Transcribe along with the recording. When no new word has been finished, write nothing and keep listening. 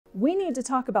We need to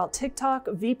talk about TikTok,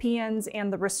 VPNs,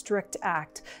 and the Restrict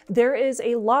Act. There is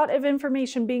a lot of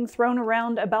information being thrown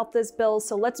around about this bill,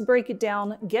 so let's break it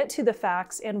down, get to the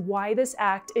facts, and why this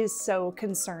act is so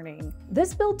concerning.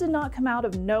 This bill did not come out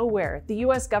of nowhere. The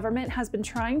US government has been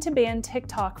trying to ban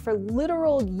TikTok for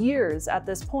literal years at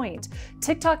this point.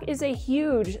 TikTok is a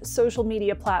huge social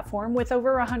media platform with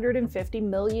over 150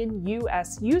 million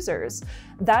US users.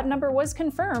 That number was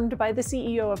confirmed by the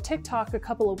CEO of TikTok a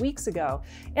couple of weeks ago.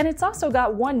 And it's also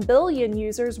got 1 billion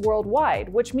users worldwide,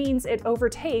 which means it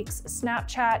overtakes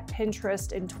Snapchat,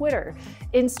 Pinterest, and Twitter.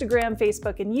 Instagram,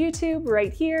 Facebook, and YouTube,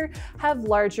 right here, have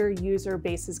larger user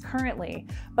bases currently.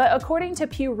 But according to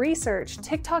Pew Research,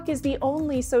 TikTok is the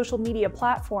only social media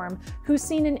platform who's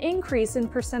seen an increase in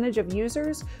percentage of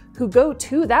users who go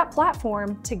to that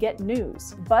platform to get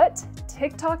news. But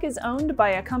TikTok is owned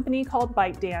by a company called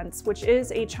ByteDance, which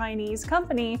is a Chinese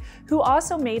company who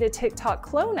also made a TikTok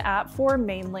clone app for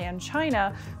mainland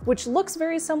China, which looks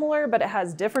very similar, but it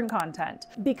has different content.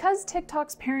 Because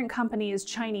TikTok's parent company is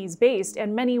Chinese-based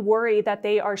and many worry that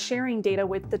they are sharing data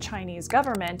with the Chinese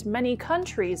government, many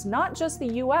countries, not just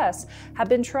the US, have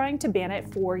been trying to ban it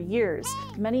for years.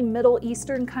 Many Middle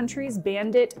Eastern countries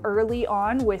banned it early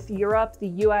on, with Europe, the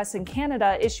US, and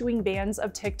Canada issuing bans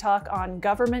of TikTok on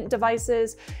government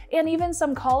devices, and even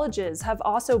some colleges have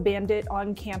also banned it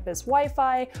on campus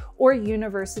Wi-Fi or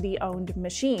university-owned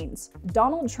machines.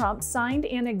 Donald Trump signed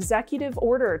an executive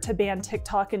order to ban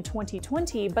TikTok in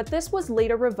 2020, but this was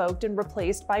later revoked and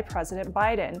replaced by President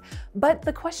Biden. But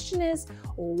the question is,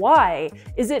 why?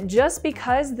 Is it just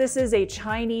because this is a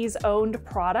Chinese-owned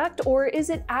product, or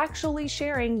is it actually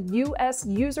sharing US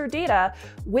user data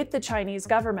with the Chinese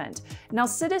government? Now,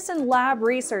 Citizen Lab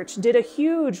Research did a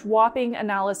huge whopping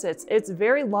analysis. It's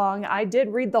very long, I did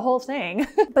read the whole thing,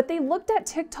 but they looked at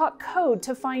TikTok code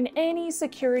to find any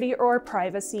security or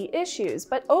privacy issues.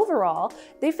 But overall,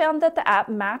 they found that the app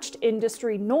matched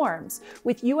industry norms,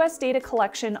 with US data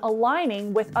collection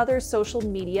aligning with other social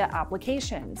media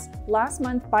applications. Last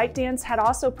month, ByteDance had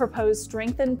also proposed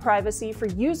strengthened privacy for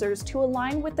users to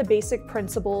align with the basic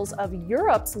principles of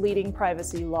Europe's leading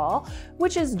privacy law,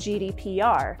 which is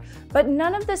GDPR. But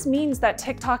none of this means that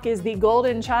TikTok is the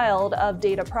golden child of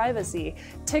data privacy.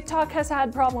 TikTok has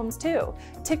had problems too.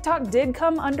 TikTok did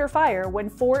come under fire when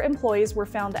 4 employees were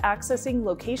found accessing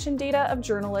location data of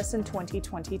journalists in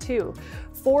 2022.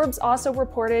 Forbes also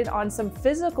reported on some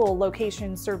physical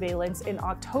location surveillance in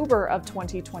October of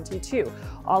 2022.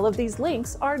 All of these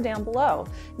links are down below.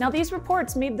 Now, these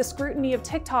reports made the scrutiny of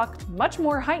TikTok much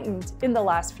more heightened in the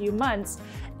last few months.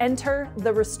 Enter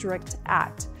the Restrict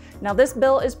Act. Now, this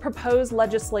bill is proposed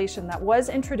legislation that was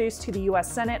introduced to the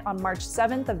US Senate on March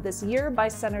 7th of this year by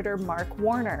Senator Mark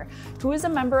Warner, who is a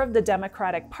member of the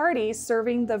Democratic Party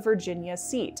serving the Virginia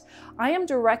seat. I am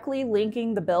directly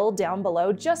linking the bill down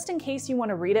below just in case you want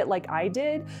to read it like I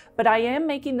did, but I am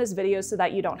making this video so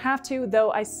that you don't have to,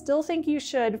 though I still think you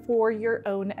should for your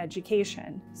own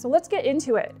education. So let's get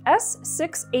into it.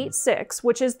 S686,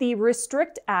 which is the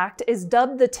Restrict Act, is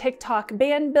dubbed the TikTok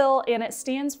ban bill, and it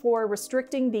stands for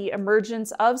Restricting the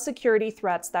Emergence of Security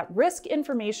Threats That Risk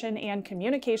Information and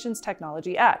Communications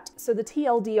Technology Act. So the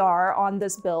TLDR on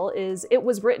this bill is it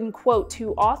was written, quote,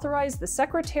 to authorize the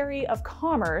Secretary of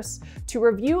Commerce to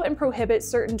review and prohibit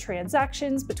certain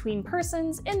transactions between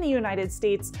persons in the United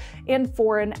States and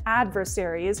foreign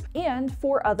adversaries and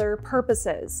for other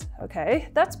purposes. Okay,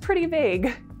 that's pretty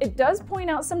vague. It does point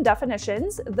out some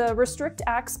definitions. The Restrict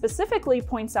Act specifically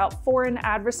points out foreign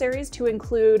adversaries to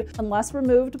include, unless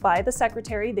removed by the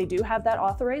Secretary, they do have that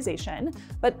authorization,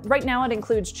 but right now it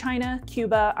includes China,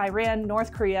 Cuba, Iran,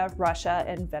 North Korea, Russia,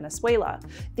 and Venezuela.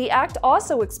 The act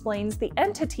also explains the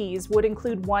entities would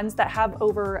include ones that have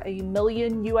over 1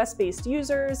 million US-based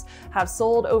users, have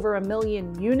sold over 1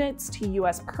 million units to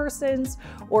US persons,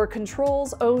 or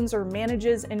controls, owns, or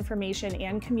manages information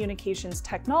and communications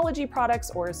technology products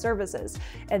or services.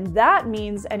 And that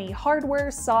means any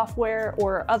hardware, software,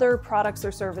 or other products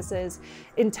or services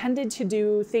intended to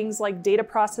do things like data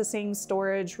processing,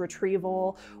 storage,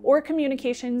 retrieval, or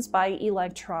communications by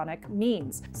electronic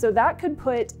means. So that could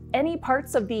put any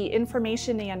parts of the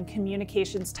information and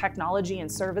communications technology and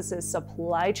services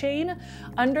supply chain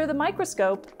under the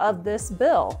microscope of this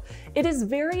bill. It is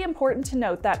very important to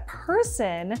note that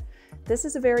person this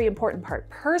is a very important part.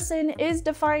 Person is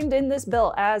defined in this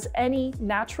bill as any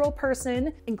natural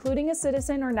person, including a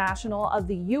citizen or national of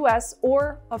the US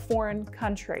or a foreign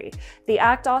country. The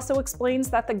act also explains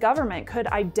that the government could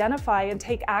identify and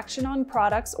take action on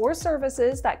products or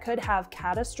services that could have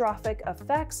catastrophic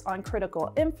effects on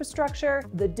critical infrastructure,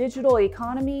 the digital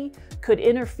economy, could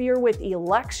interfere with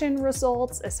election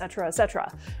results, etc., etc.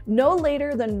 No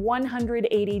later than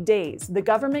 180 days, the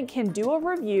government can do a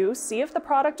review, see if the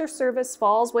product or service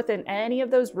falls within any of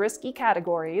those risky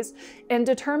categories, and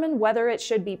determine whether it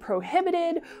should be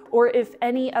prohibited or if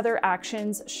any other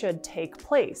actions should take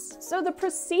place. So the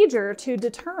procedure to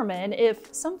determine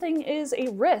if something is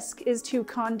a risk is to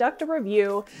conduct a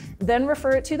review, then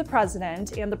refer it to the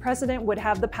president, and the president would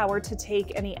have the power to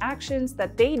take any actions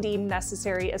that they deem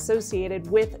necessary associated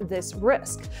with this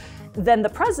risk. Then the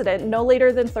president, no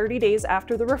later than 30 days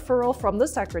after the referral from the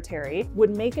secretary,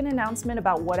 would make an announcement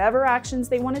about whatever actions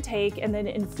they want to take, and then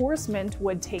enforcement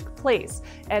would take place.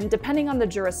 And depending on the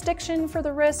jurisdiction for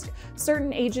the risk,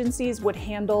 certain agencies would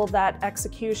handle that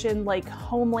execution, like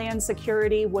Homeland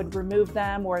Security would remove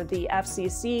them, or the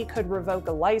FCC could revoke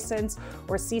a license,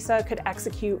 or CISA could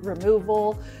execute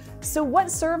removal. So what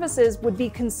services would be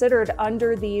considered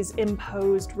under these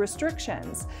imposed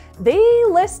restrictions? They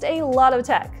list a lot of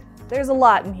tech. There's a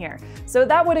lot in here. So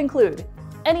that would include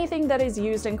anything that is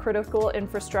used in critical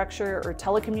infrastructure or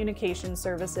telecommunication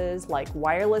services like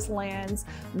wireless LANs,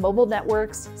 mobile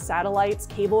networks, satellites,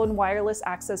 cable and wireless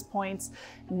access points,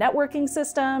 networking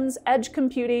systems, edge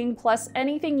computing, plus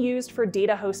anything used for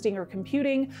data hosting or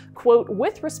computing, quote,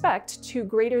 with respect to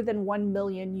greater than 1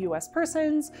 million US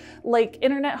persons, like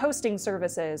internet hosting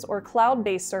services or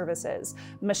cloud-based services,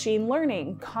 machine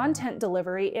learning, content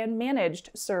delivery, and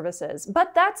managed services.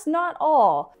 But that's not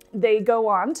all. They go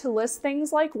on to list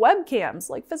things like webcams,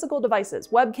 like physical devices,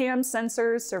 webcams,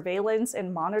 sensors, surveillance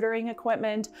and monitoring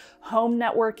equipment, home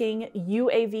networking,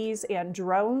 UAVs and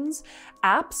drones,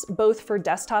 apps both for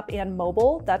desktop and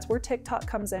mobile, that's where TikTok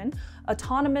comes in,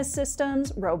 autonomous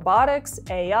systems, robotics,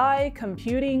 AI,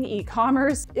 computing,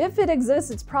 e-commerce. If it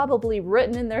exists, it's probably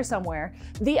written in there somewhere.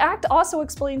 The act also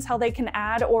explains how they can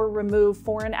add or remove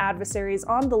foreign adversaries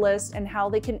on the list and how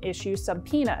they can issue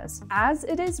subpoenas. As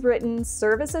it is written,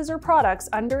 services or products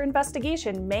under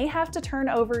investigation may have to turn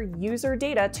over user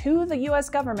data to the US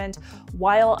government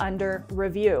while under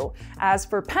review. As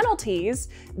for penalties,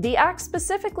 the act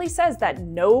specifically says that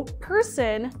no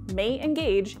person may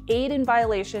engage, aid in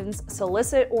violations,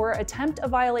 solicit or attempt a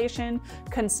violation,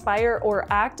 conspire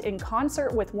or act in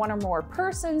concert with one or more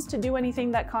persons to do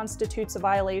anything that constitutes a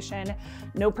violation.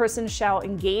 No person shall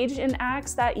engage in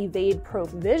acts that evade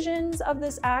provisions of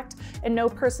this act, and no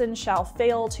person shall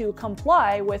fail to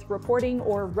comply with reporting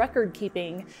or record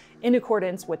keeping in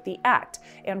accordance with the act.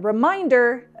 And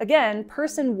reminder, again,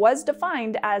 person was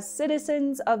defined as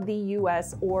citizens of the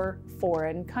US or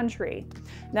foreign country.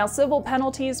 Now, civil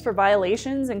penalties for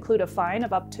violations include a fine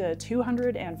of up to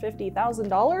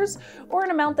 $250,000 or an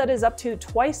amount that is up to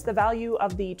twice the value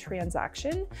of the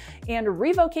transaction, and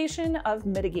revocation of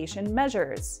mitigation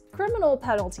measures. Criminal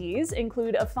penalties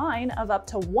include a fine of up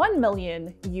to 1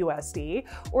 million USD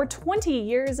or 20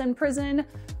 years in prison,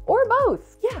 or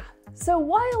both. Yeah. So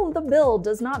while the bill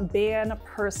does not ban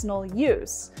personal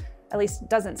use, at least it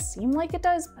doesn't seem like it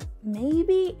does, but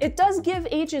maybe, it does give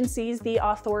agencies the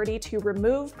authority to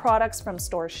remove products from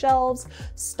store shelves,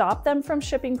 stop them from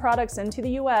shipping products into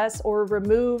the US, or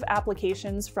remove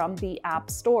applications from the app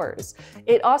stores.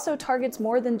 It also targets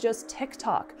more than just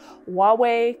TikTok.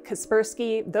 Huawei,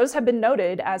 Kaspersky, those have been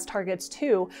noted as targets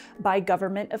too by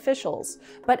government officials.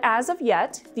 But as of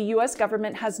yet, the US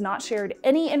government has not shared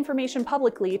any information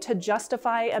publicly to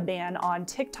justify a ban on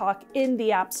TikTok in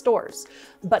the app stores.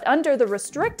 But under the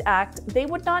Restrict Act, they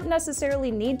would not necessarily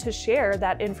need to share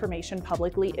that information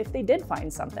publicly if they did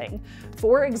find something.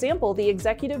 For example, the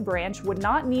executive branch would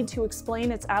not need to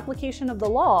explain its application of the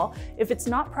law if it's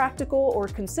not practical or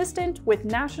consistent with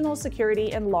national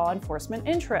security and law enforcement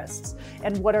interests.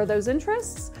 And what are those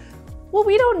interests? Well,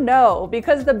 we don't know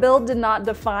because the bill did not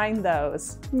define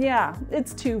those. Yeah,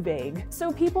 it's too vague.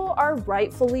 So people are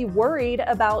rightfully worried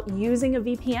about using a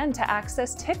VPN to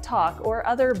access TikTok or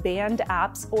other banned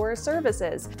apps or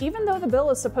services. Even though the bill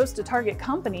is supposed to target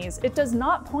companies, it does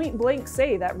not point blank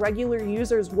say that regular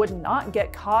users would not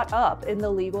get caught up in the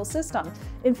legal system.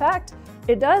 In fact,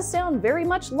 it does sound very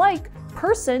much like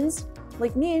persons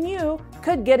like me and you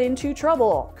could get into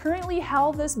trouble. Currently,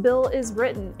 how this bill is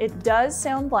written, it does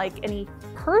sound like any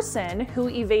person who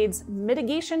evades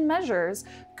mitigation measures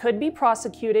could be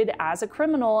prosecuted as a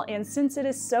criminal, and since it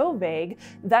is so vague,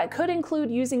 that could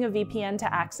include using a VPN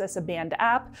to access a banned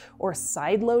app or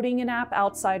sideloading an app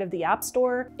outside of the App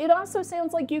Store. It also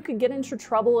sounds like you could get into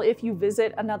trouble if you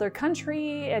visit another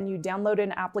country and you download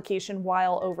an application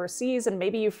while overseas and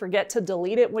maybe you forget to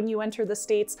delete it when you enter the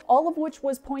States, all of which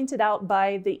was pointed out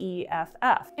by the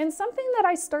EFF. And something that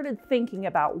I started thinking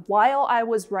about while I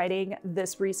was writing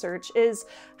this research is,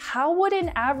 how would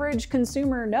an average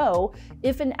consumer know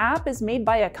if an app is made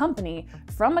by a company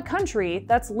from a country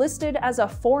that's listed as a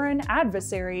foreign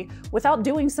adversary without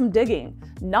doing some digging?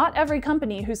 Not every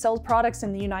company who sells products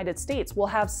in the United States will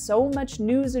have so much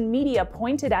news and media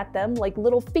pointed at them like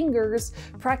little fingers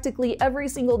practically every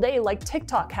single day like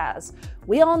TikTok has.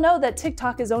 We all know that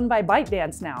TikTok is owned by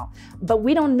ByteDance now, but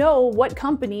we don't know what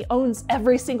company owns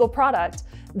every single product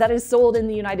that is sold in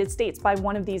the United States by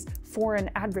one of these foreign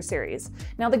adversaries.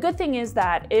 Now, the good thing is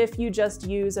that if you just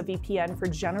use a VPN for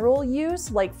general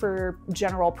use, like for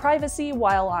general privacy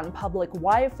while on public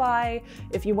Wi-Fi,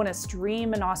 if you want to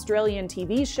stream an Australian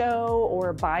TV show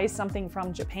or buy something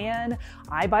from Japan,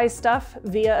 I buy stuff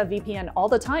via a VPN all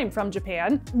the time from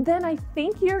Japan, then I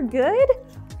think you're good.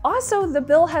 Also, the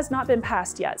bill has not been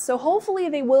passed yet, so hopefully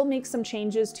they will make some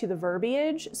changes to the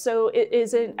verbiage so it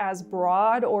isn't as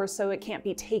broad or so it can't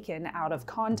be taken out of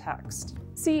context.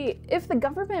 See, if the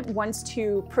government wants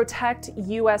to protect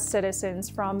US citizens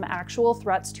from actual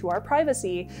threats to our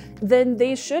privacy, then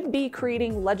they should be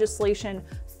creating legislation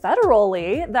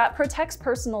federally that protects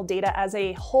personal data as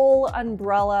a whole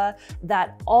umbrella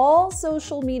that all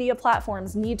social media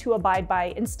platforms need to abide by,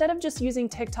 instead of just using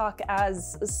TikTok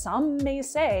as some may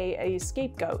say a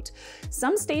scapegoat.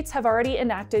 Some states have already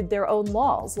enacted their own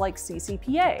laws like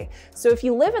CCPA. So if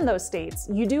you live in those states,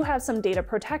 you do have some data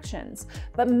protections,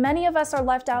 but many of us are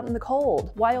left out in the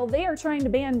cold. While they are trying to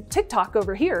ban TikTok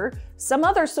over here, some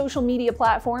other social media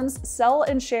platforms sell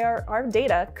and share our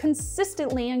data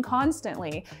consistently and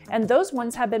constantly, and those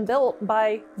ones have been built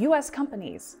by US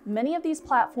companies. Many of these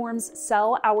platforms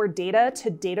sell our data to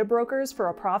data brokers for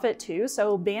a profit too,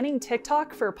 so banning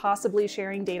TikTok for possibly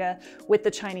sharing data with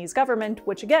the Chinese government,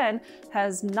 which again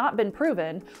has not been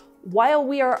proven, while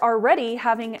we are already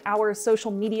having our social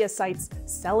media sites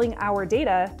selling our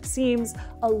data, seems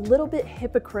a little bit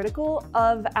hypocritical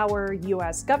of our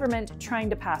US government trying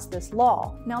to pass this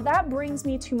law. Now that brings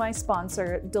me to my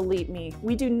sponsor, Delete Me.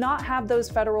 We do not have those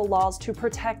federal laws to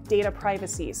protect data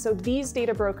privacy, so these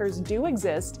data brokers do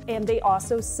exist, and they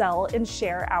also sell and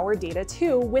share our data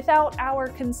too without our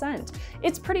consent.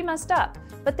 It's pretty messed up,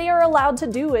 but they are allowed to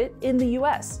do it in the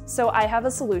US. So I have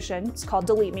a solution. It's called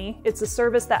Delete Me. It's a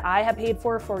service that I have paid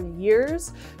for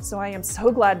years, so I am so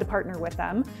glad to partner with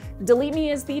them. Delete Me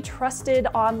is the trusted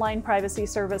online privacy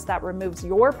service that removes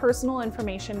your personal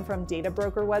information from data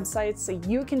broker websites so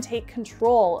you can take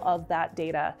control of that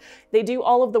data. They do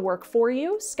all of the work for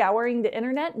you, scouring the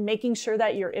internet, making sure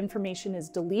that your information is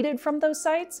deleted from those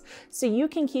sites so you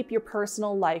can keep your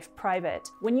personal life private.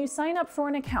 When you sign up for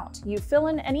an account, you fill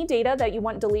in any data that you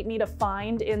want Delete Me to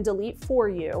find and delete for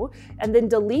you, and then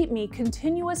Delete Me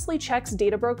continuously checks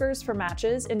data brokers for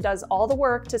matches and does all the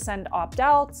work to send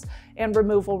opt-outs and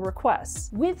removal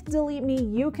requests. With Delete Me,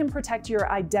 you can protect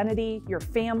your identity, your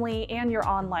family, and your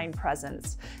online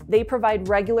presence. They provide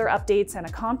regular updates and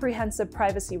a comprehensive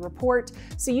privacy report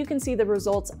so you can see the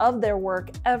results of their work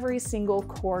every single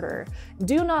quarter.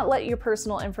 Do not let your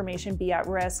personal information be at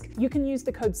risk. You can use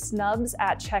the code SNUBS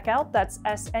at checkout, that's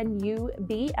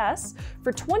SNUBS,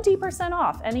 for 20%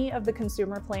 off any of the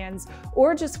consumer plans,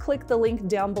 or just click the link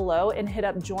down below and hit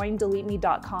up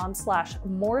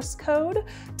joindeleteme.com/morsecode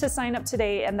to sign up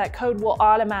today, and that code will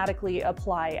automatically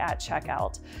apply at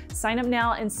checkout. Sign up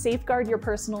now and safeguard your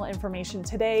personal information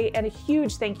today, and a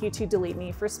huge thank you to Delete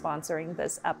Me for sponsoring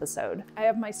this episode. I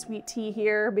have my sweet tea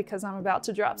here because I'm about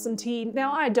to drop some tea.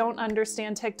 Now, I don't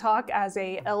understand TikTok as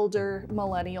a elder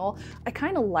millennial. I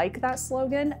kind of like that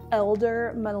slogan,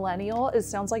 elder millennial. It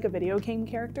sounds like a video game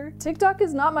character. TikTok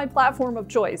is not my platform of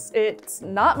choice. It's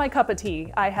not my cup of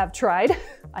tea. I have tried.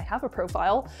 I have a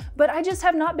profile, but I just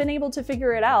have not been able to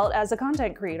figure it out as a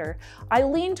content creator. I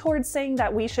lean towards saying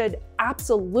that we should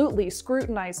absolutely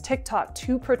scrutinize TikTok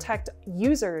to protect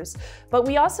users, but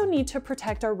we also need to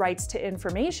protect our rights to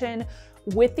information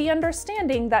with the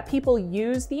understanding that people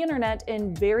use the internet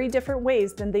in very different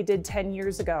ways than they did 10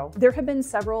 years ago. There have been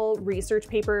several research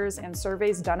papers and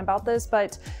surveys done about this,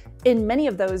 but In many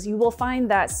of those, you will find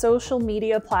that social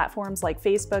media platforms like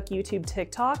Facebook, YouTube,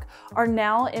 TikTok are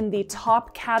now in the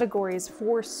top categories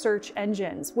for search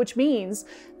engines, which means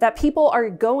that people are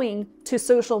going to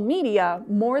social media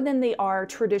more than they are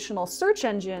traditional search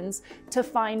engines to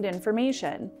find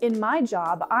information. In my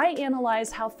job, I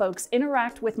analyze how folks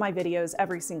interact with my videos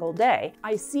every single day.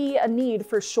 I see a need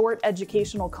for short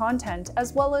educational content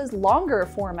as well as longer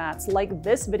formats like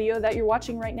this video that you're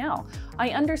watching right now. I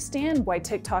understand why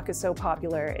TikTok is so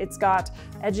popular. It's got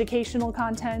educational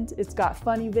content, it's got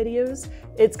funny videos,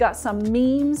 it's got some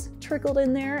memes trickled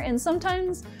in there, and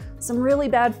sometimes some really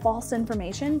bad false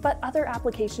information, but other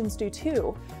applications do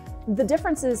too. The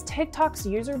difference is TikTok's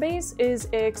user base is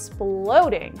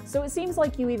exploding. So it seems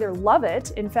like you either love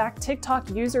it. In fact, TikTok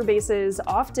user bases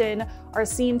often are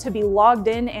seen to be logged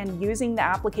in and using the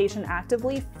application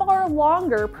actively far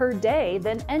longer per day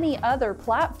than any other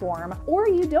platform, or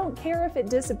you don't care if it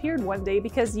disappeared one day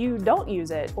because you don't use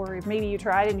it, or maybe you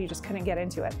tried and you just couldn't get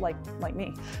into it, like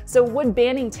me. So would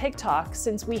banning TikTok,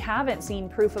 since we haven't seen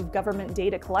proof of government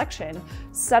data collection,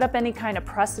 set up any kind of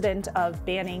precedent of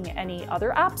banning any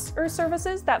other apps or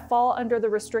services that fall under the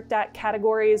Restrict Act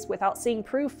categories without seeing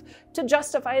proof to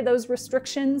justify those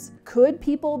restrictions? Could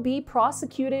people be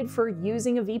prosecuted for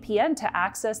using a VPN to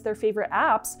access their favorite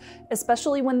apps,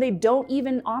 especially when they don't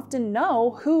even often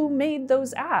know who made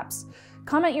those apps?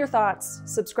 Comment your thoughts,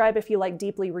 subscribe if you like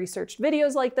deeply researched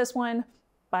videos like this one.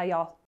 Bye, y'all.